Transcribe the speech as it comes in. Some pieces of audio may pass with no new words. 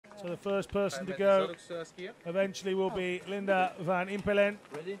So the first person to go eventually will be Linda van Impelen.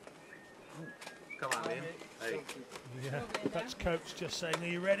 Ready? Come on, Lynn. Hey. Yeah, that's coach just saying, are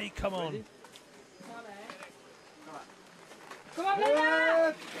you ready? Come on. Ready? Come on,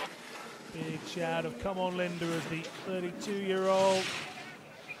 Linda! Big shout of come on, Linda, as the 32-year-old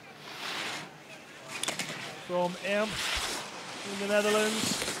from Emst in the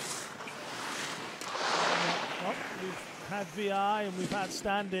Netherlands. Well, we've had VI and we've had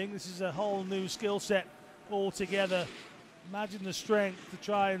standing. This is a whole new skill set altogether. Imagine the strength to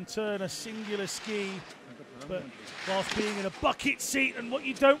try and turn a singular ski, but whilst being in a bucket seat. And what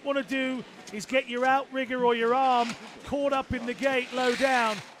you don't want to do is get your outrigger or your arm caught up in the gate low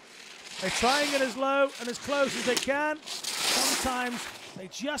down. They're trying it as low and as close as they can. Sometimes they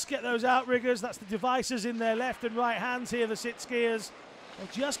just get those outriggers. That's the devices in their left and right hands here, the sit skiers. They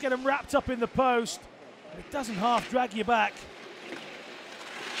just get them wrapped up in the post. It doesn't half drag you back.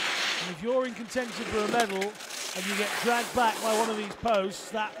 And if you're in contention for a medal and you get dragged back by one of these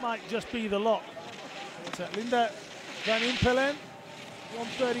posts, that might just be the lot. So Linda van Impelen,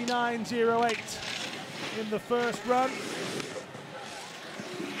 1:39.08 in the first run.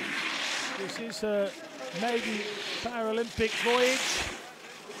 This is her maybe Paralympic voyage.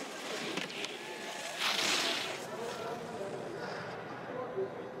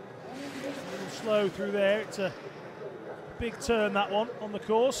 A little slow through there. It's a big turn, that one, on the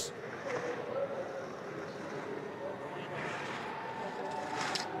course.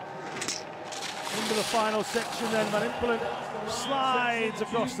 Into the final section then, Van Impelen slides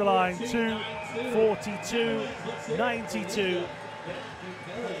across the line, 2:42.92.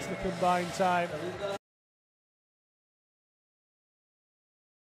 That's the combined time.